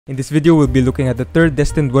In this video, we'll be looking at the third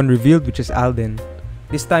Destined one revealed, which is Alden.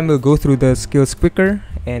 This time, we'll go through the skills quicker,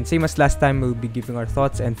 and same as last time, we'll be giving our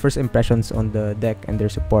thoughts and first impressions on the deck and their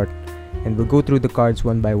support. And we'll go through the cards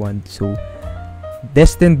one by one. So,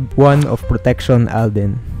 Destined 1 of Protection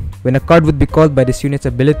Alden. When a card would be called by this unit's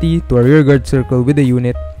ability to a rearguard circle with a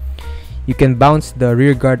unit, you can bounce the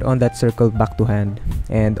rearguard on that circle back to hand.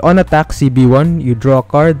 And on attack CB1, you draw a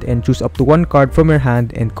card and choose up to one card from your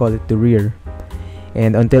hand and call it to rear.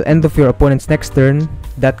 And until end of your opponent's next turn,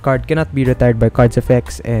 that card cannot be retired by card's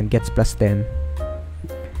effects and gets plus 10.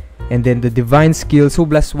 And then the divine skill, so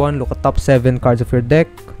blast 1, look at top 7 cards of your deck.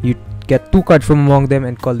 You get 2 cards from among them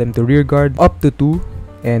and call them to rearguard, up to 2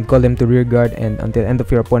 and call them to rearguard, and until end of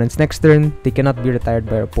your opponent's next turn, they cannot be retired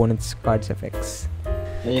by your opponent's card's effects.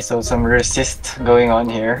 Okay, so some resist going on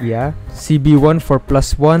here. Yeah, CB1 for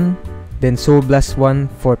plus 1, then Soul Blast 1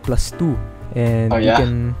 for plus 2. And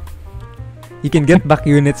you can get back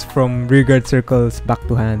units from rearguard circles back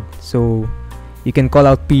to hand. So you can call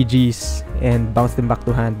out PGs and bounce them back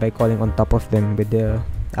to hand by calling on top of them with the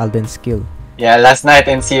Alden skill. Yeah, last night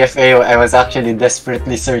in CFA, I was actually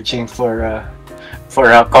desperately searching for a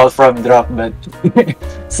call from drop, but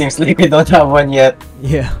seems like we don't have one yet.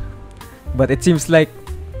 Yeah, but it seems like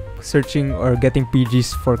searching or getting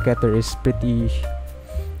PGs for Keter is pretty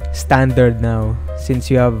standard now,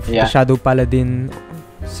 since you have the Shadow Paladin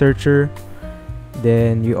Searcher.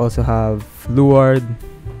 Then you also have Luard.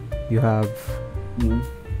 You have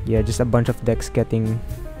just a bunch of decks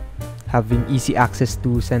having easy access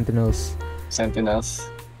to Sentinels.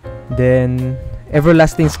 Then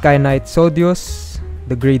Everlasting Sky Knight Sodius,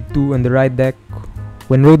 the grade 2 on the right deck.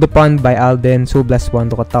 When rolled upon by Alden, Soul Blast 1,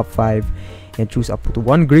 look at top 5 and choose up to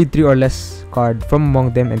one grade 3 or less card from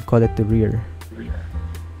among them and call it to rear.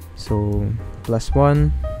 So plus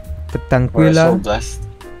 1. Tranquilla. For Soul Blast.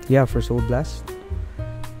 Yeah, for Soul Blast.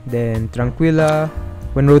 Then Tranquilla,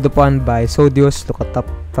 when rolled upon by Sodius, look at top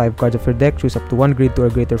 5 cards of your deck, choose up to one grade 2 or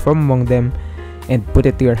greater from among them, and put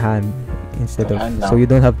it to your hand instead of, so you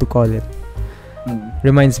don't have to call it.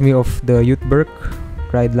 Reminds me of the Youth Burke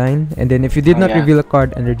ride line. And then if you did not reveal a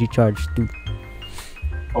card, energy charge 2.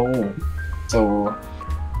 Oh, so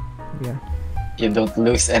yeah, you don't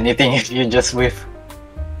lose anything if you just whiff.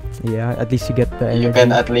 Yeah, at least you get the energy. You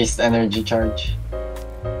can at least energy charge.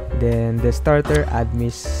 Then the starter,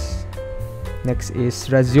 Admis. Next is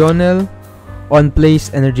Razionel. On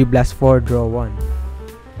place, Energy Blast 4, draw 1.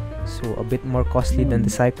 So a bit more costly than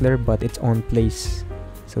the Cycler, but it's on place,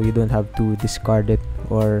 so you don't have to discard it.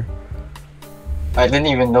 Or I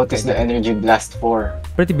didn't even notice the Energy Blast 4.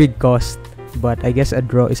 Pretty big cost, but I guess a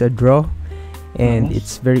draw is a draw, and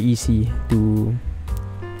it's very easy to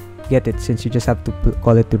get it since you just have to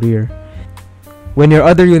call it to rear. When your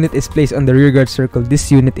other unit is placed on the rearguard circle,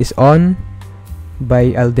 this unit is on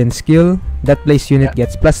by Alden skill. That place unit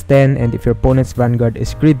gets plus 10, and if your opponent's vanguard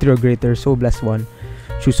is grade 3 or greater, Soul Blast 1,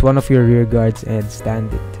 choose one of your rearguards and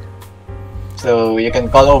stand it. So you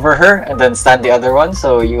can call over her and then stand the other one,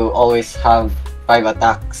 so you always have 5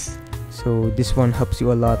 attacks. So this one helps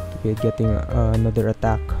you a lot with getting another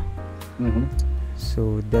attack.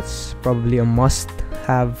 So that's probably a must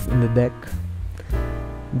have in the deck.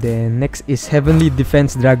 Then next is Heavenly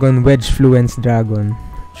Defense Dragon Wedge Fluence Dragon.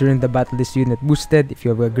 During the battle, this unit boosted if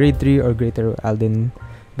you have a grade 3 or greater Alden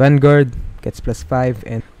Vanguard, gets plus 5,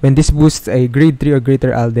 and when this boosts a grade 3 or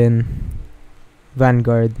greater Alden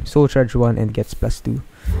Vanguard, Soul Charge 1 and gets plus 2.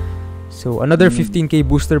 So another 15k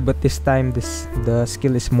booster, but this time the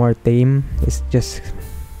skill is more tame. It's just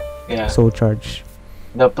Soul Charge.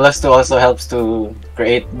 The plus 2 also helps to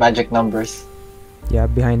create magic numbers. Yeah,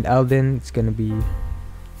 behind Alden it's gonna be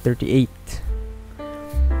 38.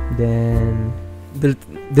 Then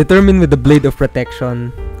Determine with the Blade of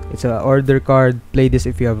Protection. It's an order card. Play this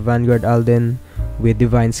if you have Vanguard Alden with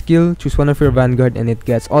Divine Skill. Choose one of your Vanguard and it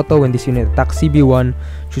gets auto when this unit attacks CB1.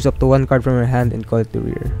 Choose up to one card from your hand and call it to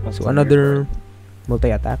rear. So another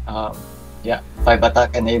multi-attack. 5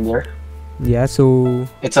 attack enabler. Yeah, so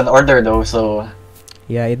it's an order though, so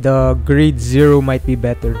yeah, the grade 0 might be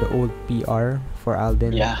better, the old PR for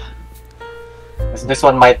Alden. Yeah. So this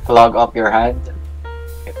one might clog up your hand.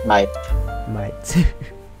 It might.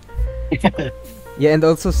 Yeah, and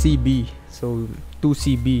also CB. So 2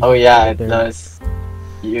 CB. Oh yeah, it does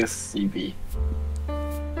use CB.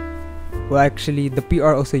 Well, actually, the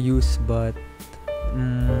PR also use, but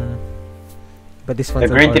this one's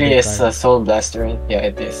the grade 3 is Soul Blast, right?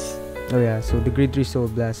 Yeah, it is. Oh yeah, so the grade 3 Soul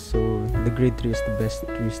Blast. So the grade 3 is the best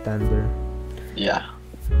 3-stander. Yeah.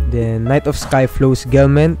 Then Knight of Sky Flows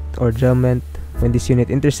Gelment or Gelment. When this unit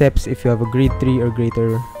intercepts, if you have a grade 3 or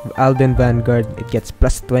greater Alden Vanguard, it gets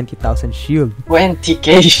plus 20,000 shield.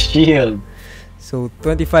 20k shield. So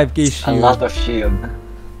 25k A shield. lot of shield.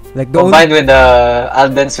 Like the Combined with the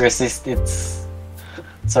Alden's resist, it's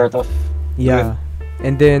sort of yeah.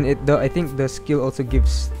 And then I think the skill also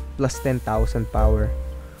gives plus 10,000 power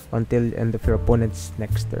until end of your opponent's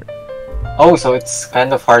next turn. Oh, so it's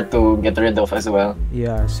kind of hard to get rid of as well.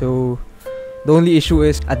 Yeah, so the only issue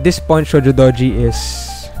is at this point Shoujo Doji is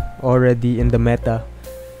already in the meta.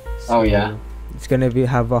 So Oh yeah. it's gonna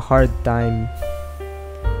have a hard time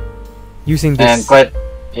using this. And quite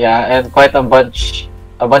a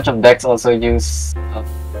bunch of decks also use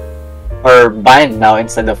or bind now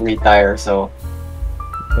instead of retire. So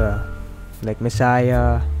Yeah, like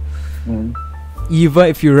Messiah, mm. Eva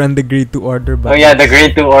if you run the grade 2 order. But Oh yeah, the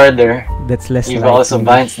grade 2 order. that's less Eva likely. also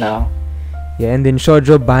binds now. Yeah, and then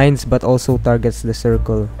Shoujo binds but also targets the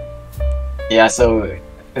circle. Yeah, so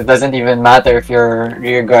it doesn't even matter if your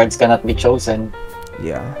rear guards cannot be chosen.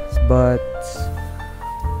 Yeah, but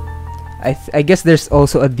I guess there's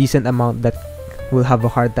also a decent amount that will have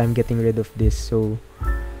a hard time getting rid of this. So,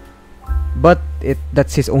 but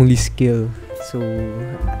that's his only skill. So,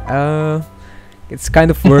 it's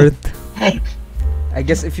kind of worth. I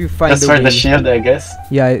guess if you find Just a for way, the shield, I guess.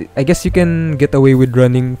 yeah, I guess you can get away with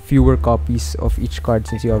running fewer copies of each card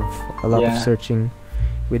since you have a lot of Yeah. searching.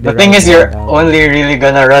 With The thing is, round you're and down. only really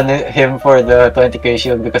gonna run him for the 20k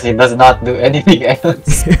shield because he does not do anything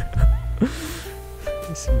else.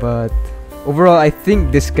 But overall, I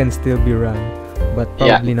think this can still be run, but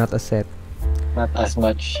probably not a set. Not as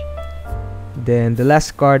much. Then the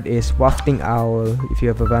last card is Wafting Owl. If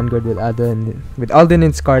you have a Vanguard with Alden in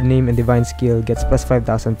its card name and Divine Skill, gets plus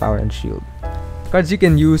 5,000 power and shield. Cards you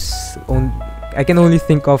can use, I can only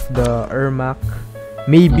think of the Ermac.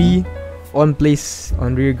 Maybe on place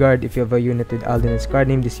on rear guard, if you have a unit with Alden in its card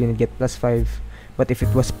name, this unit get plus 5. But if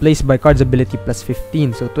it was placed by card's ability, plus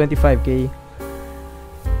 15. So 25k.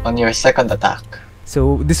 On your second attack.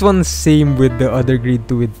 So this one's same with the other grade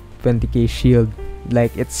 2 with 20k shield.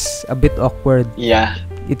 Like it's a bit awkward. Yeah.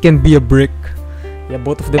 It can be a brick. Yeah,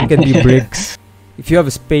 both of them can be bricks. If you have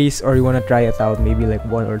a space or you wanna try it out, maybe like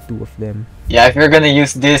one or two of them. Yeah, if you're gonna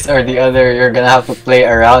use this or the other, you're gonna have to play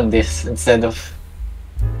around this instead of...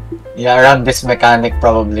 Yeah, around this mechanic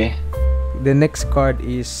probably. The next card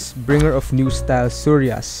is Bringer of New Style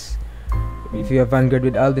Suryas. If you have Vanguard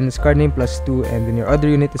with Alden's card name plus 2 and then your other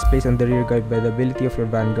unit is placed on the rear guard by the ability of your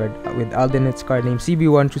Vanguard with Alden's card name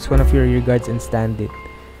CB1, choose one of your rear guards and stand it.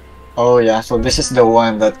 Oh yeah, so this is the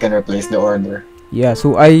one that can replace the order. Yeah,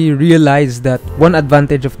 so I realized that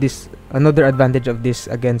another advantage of this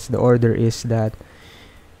against the order is that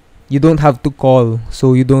you don't have to call,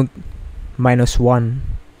 so you don't -1.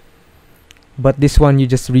 But this one you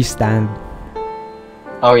just restand.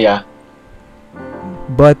 Oh yeah.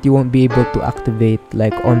 But you won't be able to activate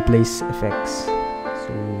like on place effects.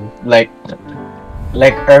 So Like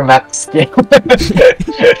Ermac skill.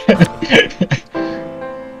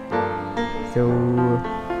 so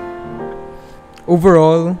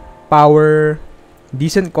overall power,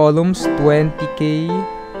 decent columns, 20k,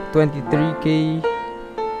 23k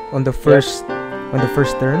on the first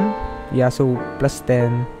turn. Yeah, so plus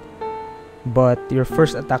 10. But your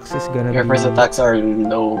first attacks is gonna Your be first attacks are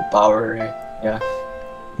low power, right? Yeah.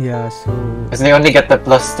 Yeah, so Because they only get the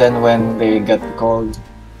plus 10 when they get called.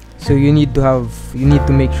 so you need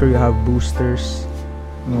to make sure you have boosters.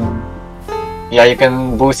 Yeah, you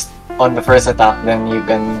can boost on the first attack, then you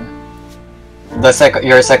can...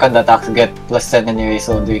 your second attacks get plus 10 anyway,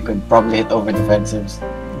 so they could probably hit over defensives.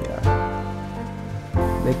 Yeah.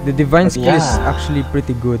 Like the divine But skill is yeah. actually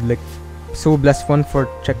pretty good. Like Soul Blast 1 for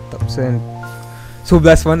check tops and Soul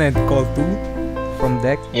Blast 1 and Call 2 from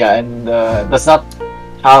deck. Yeah, and does not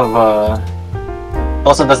have...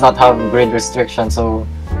 also does not have grade restriction, so...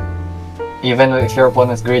 Even if your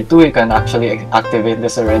opponent's grade 2, you can actually activate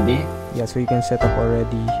this already. Yeah, so you can set up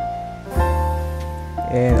already.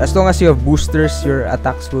 And as long as you have boosters, your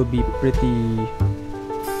attacks will be pretty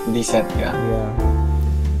Decent, yeah.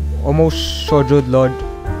 almost Shoujo Lord,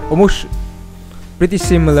 almost pretty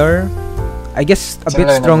similar. I guess a bit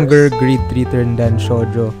Similar stronger grade 3 turn than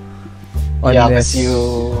Shoujo. Yeah, because you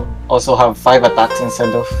also have 5 attacks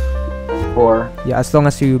instead of 4. Yeah, as long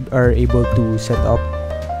as you are able to set up.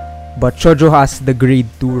 But Shoujo has the grade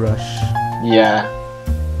 2 rush. Yeah.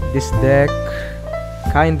 This deck,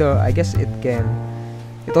 kinda, I guess it can.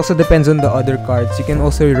 It also depends on the other cards. You can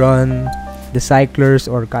also run the Cyclers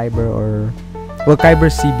or Kyber or... Well, Kyber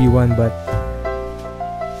CB1, but...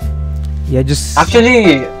 Yeah, just...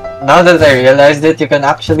 Actually, now that I realized it, you can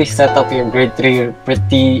actually set up your grade 3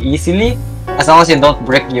 pretty easily. as long as you don't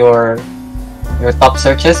brick your top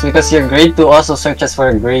searches, because your grade 2 also searches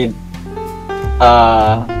for grade 3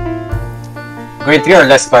 or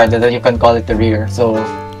less card, and then you can call it the rear. So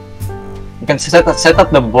you can set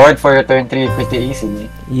up the board for your turn 3 pretty easily.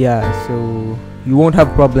 Yeah, so you won't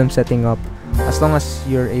have problem setting up as long as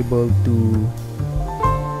you're able to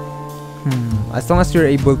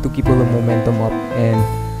keep all the momentum up. And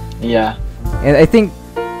yeah, and I think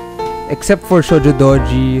except for Shoujo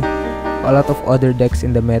Doji, a lot of other decks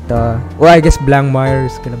in the meta, well, I guess Blankmeyer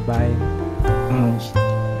is gonna buy.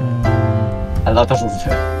 a lot of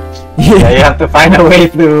yeah, you have to find a way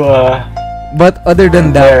to but other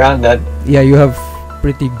than play that, around that. yeah, you have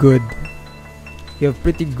pretty good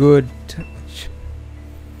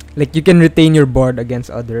like you can retain your board against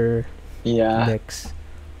other decks.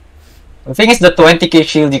 The thing is, the 20k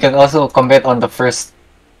shield you can also commit on the first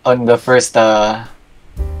two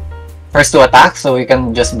attacks, so you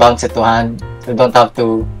can just bounce it to hand. You don't have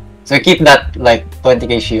to. So you keep that like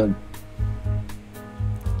 20k shield.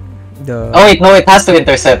 Oh wait, no, it has to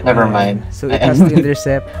intercept. Never mind. So it has to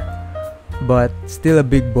intercept, but still a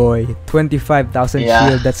big boy. 25,000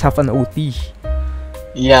 shield. That's half an OT.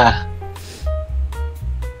 Yeah.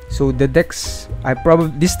 So the decks,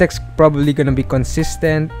 this deck's probably gonna be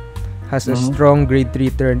consistent. Has a strong grade 3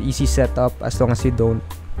 turn, easy setup as long as you don't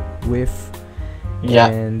whiff. Yeah.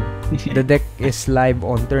 And the deck is live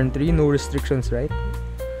on turn 3, no restrictions, right?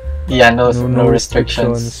 Yeah, no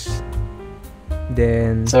restrictions.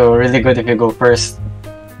 Then so really good if you go first.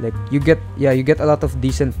 Like you get a lot of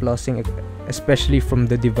decent plussing, especially from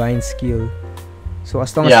the divine skill. So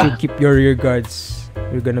as long as you keep your rear guards,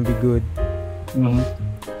 you're gonna be good.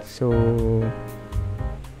 So,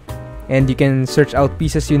 and you can search out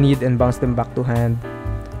pieces you need and bounce them back to hand.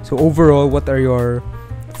 So overall, what are your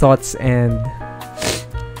thoughts and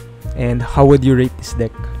how would you rate this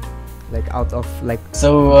deck? Like out of like.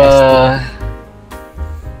 So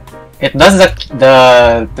it does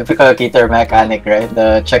the typical Keter mechanic, right?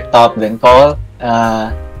 The check top then call.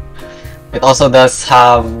 It also does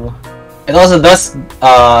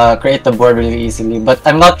create the board really easily, but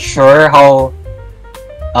I'm not sure how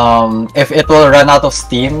if it will run out of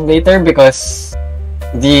steam later, because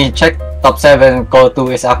the check top 7 call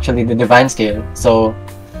 2 is actually the divine scale. So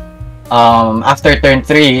after turn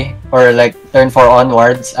 3 or like turn 4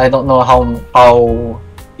 onwards, I don't know how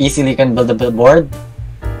easily you can build a board.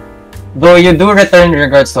 Though you do return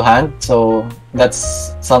regards to hand, so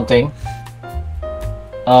that's something.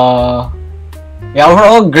 Yeah,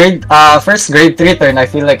 overall first grade 3 turn I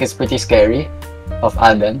feel like it's pretty scary of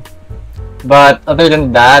Alden. But other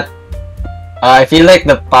than that, I feel like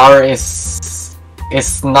the power is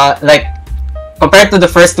not like, compared to the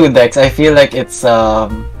first 2 decks, I feel like it's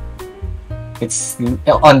on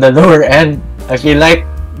the lower end. I feel like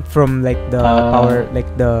from like the power, like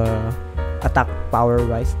the attack power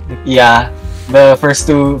wise. Like, yeah, the first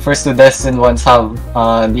two Destined ones have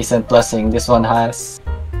decent plussing. This one has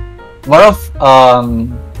more of a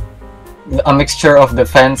mixture of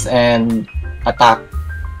defense and attack.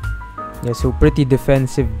 Yeah, so pretty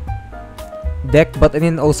defensive deck, but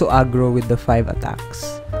then also aggro with the 5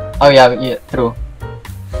 attacks. Oh yeah, true.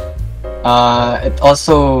 It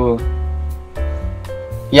also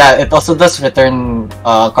does return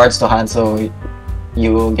cards to hand, so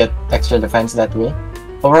you get extra defense that way.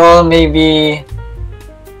 Overall, maybe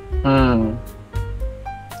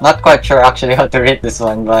not quite sure actually how to rate this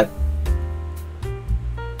one, but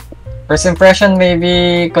first impression,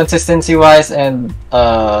 maybe consistency wise and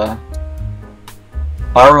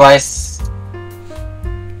power wise,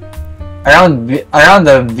 around the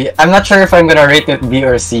B. I'm not sure if I'm gonna rate it B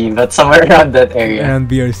or C, but somewhere around that area. Around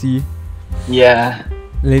B or C. Yeah.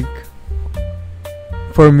 Like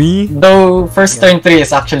for me, though first turn 3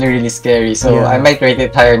 is actually really scary, so I might rate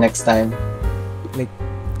it higher next time. Like,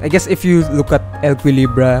 I guess if you look at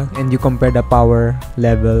Equilibra and you compare the power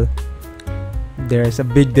level, there's a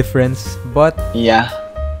big difference. But yeah,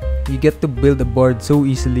 you get to build a board so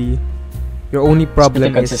easily. Your only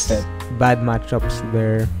problem is bad matchups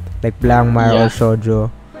where like Blankmeyer or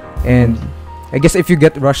Shoujo. And I guess if you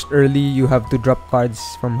get rushed early, you have to drop cards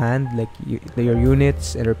from hand, like your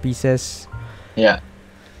units and your pieces. Yeah.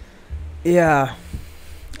 Yeah.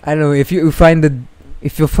 I don't know, if the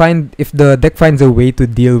deck finds a way to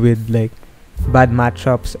deal with like bad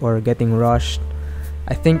matchups or getting rushed,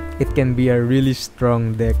 I think it can be a really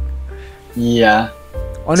strong deck. Yeah.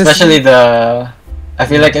 Honestly, especially I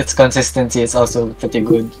feel like its consistency is also pretty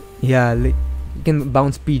good. Yeah, like you can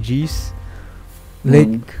bounce PGs.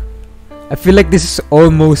 Like I feel like this is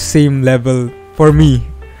almost same level for me.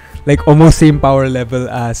 Like almost same power level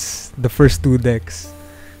as the first 2 decks.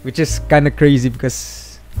 which is kind of crazy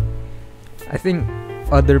because I think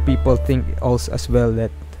other people think also as well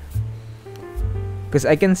that, because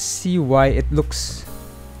I can see why it looks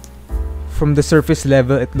from the surface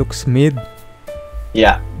level it looks mid,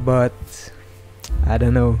 but I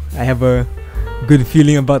don't know, I have a good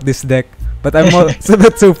feeling about this deck, but I'm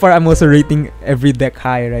so far I'm also rating every deck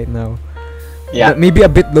high right now. But maybe a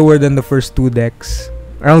bit lower than the first two decks,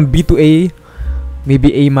 around B to A,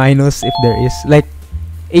 maybe A minus if there is, like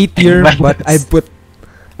A tier, but I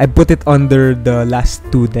put it under the last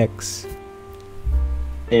two decks.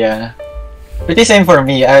 Yeah, pretty same for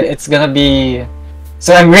me. It's gonna be,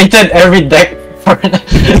 so I'm rated every deck for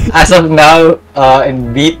as of now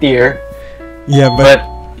in B tier. Yeah, but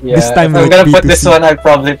this time if I'm gonna put this one, I'll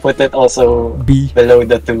probably put it also B, below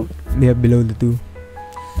the 2. Yeah, below the 2.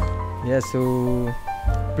 Yeah, so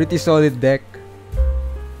pretty solid deck.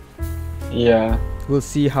 Yeah, we'll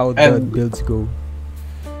see how the builds go.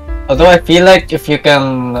 Although I feel like if you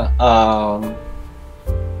can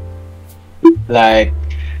like,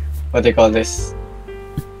 what do you call this,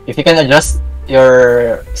 if you can adjust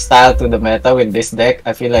your style to the meta with this deck,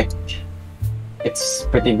 I feel like it's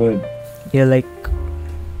pretty good. Yeah, like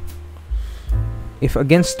if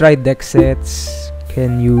against try deck sets,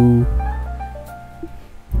 can you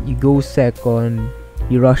go second,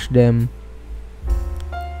 you rush them.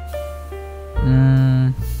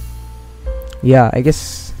 Yeah, I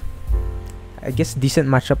guess decent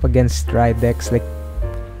matchup against try decks. Like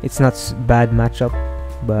it's not bad matchup,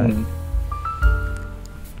 but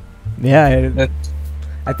yeah,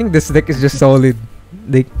 I think this deck is just solid.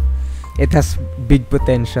 Like it has big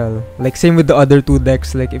potential. Like same with the other two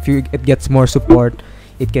decks. Like if it gets more support,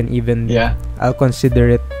 it can even I'll consider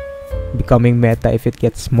it becoming meta if it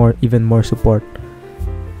gets even more support.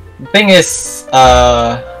 The thing is,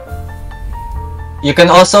 you can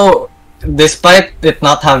also, despite it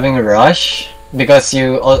not having a rush, because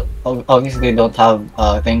you obviously don't have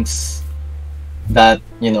things that,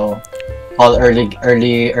 you know, all early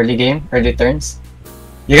turns,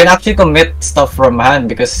 you can actually commit stuff from hand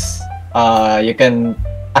because you can,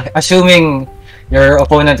 assuming your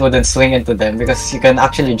opponent wouldn't swing into them, because you can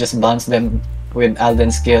actually just bounce them with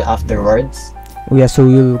Alden skill afterwards. Oh yeah, so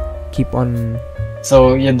you'll keep on,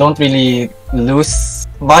 so you don't really lose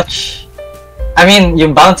much. I mean,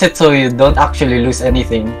 you bounce it so you don't actually lose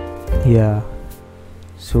anything. Yeah.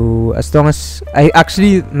 So as long as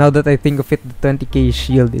now that I think of it, the 20k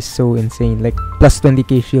shield is so insane. Like plus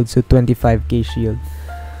 20k shield, so 25k shield.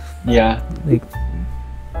 Yeah. Like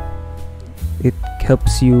it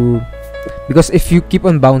helps you, because if you keep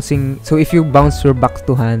on bouncing, so if you bounce your back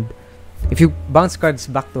to hand, if you bounce cards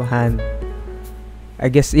back to hand, I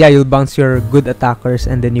guess you'll bounce your good attackers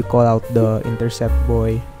and then you call out the intercept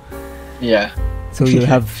boy. Yeah. So you'll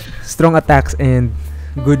have strong attacks and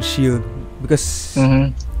good shield, because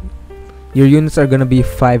your units are gonna be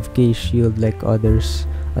 5k shield like others,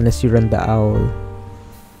 unless you run the owl.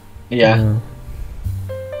 Yeah.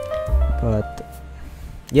 But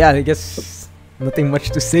yeah, I guess nothing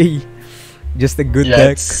much to say. Just a good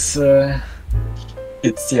deck.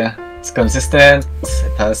 It's consistent.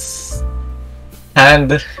 It has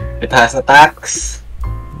hand. It has attacks.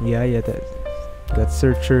 Yeah. Got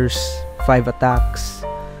searchers, 5 attacks,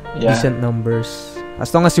 decent numbers.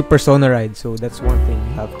 As long as you persona ride, so that's one thing,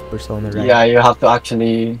 you have to persona ride. Yeah, you have to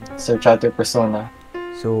actually search out your persona.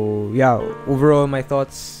 So yeah, overall my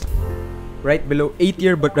thoughts, right below A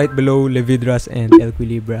tier, but right below Levidras and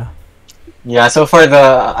Equilibra. Yeah, so for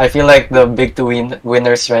I feel like the big two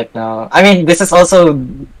winners right now. I mean, this is also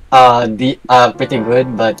pretty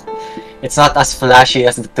good, but it's not as flashy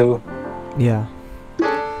as the two. Yeah.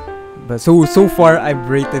 But so far I've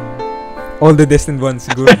rated all the Destined ones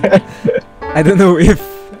good. I don't know if,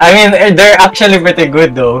 I mean, they're actually pretty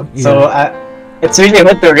good though. Yeah. So it's really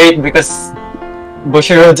hard to rate because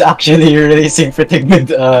Bushiroad's actually releasing pretty good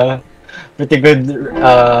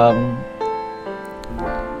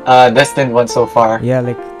Destined one so far. Yeah,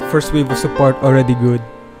 like first wave of support already good.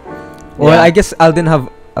 Yeah. Well, I guess Alden have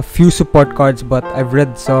a few support cards, but I've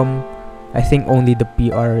read some. I think only the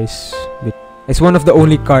PR is good. It's one of the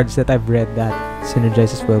only cards that I've read that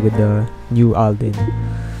synergizes well with the new Alden.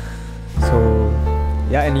 So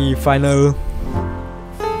yeah, any final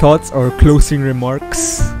thoughts or closing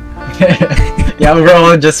remarks? Yeah,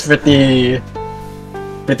 overall just pretty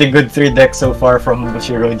good 3 decks so far from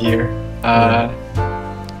Bushiroad here.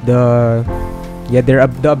 The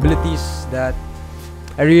abilities that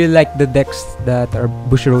I really like, the decks that our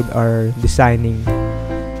Bushiroad are designing.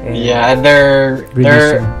 And they're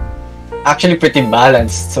actually pretty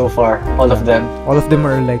balanced so far. All of them. All of them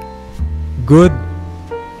are like good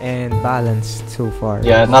and balanced so far.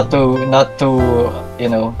 Yeah, not to you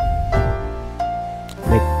know.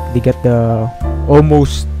 Like they get the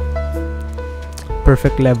almost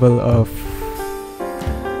perfect level of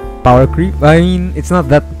power creep. I mean, it's not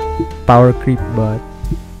that power creep, but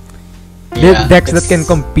Yeah, decks that can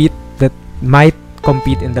compete, that might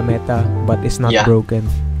compete in the meta, but is not Yeah. broken.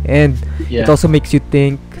 And Yeah. it also makes you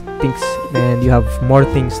think things, and you have more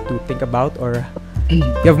things to think about, or you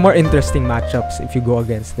have more interesting matchups if you go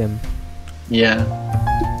against them. Yeah.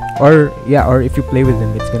 Or if you play with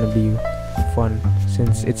them, it's gonna be fun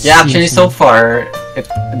since it's Yeah, actually, easy. so far,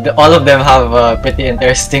 all of them have pretty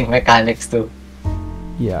interesting mechanics too.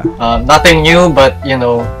 Yeah. Nothing new, but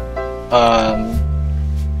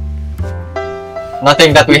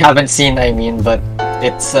nothing that we haven't seen. I mean, but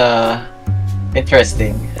it's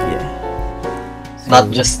interesting. Yeah.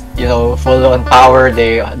 Not just full on power.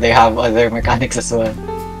 They have other mechanics as well.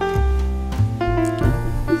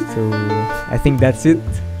 So I think that's it.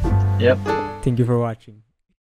 Yep. Thank you for watching.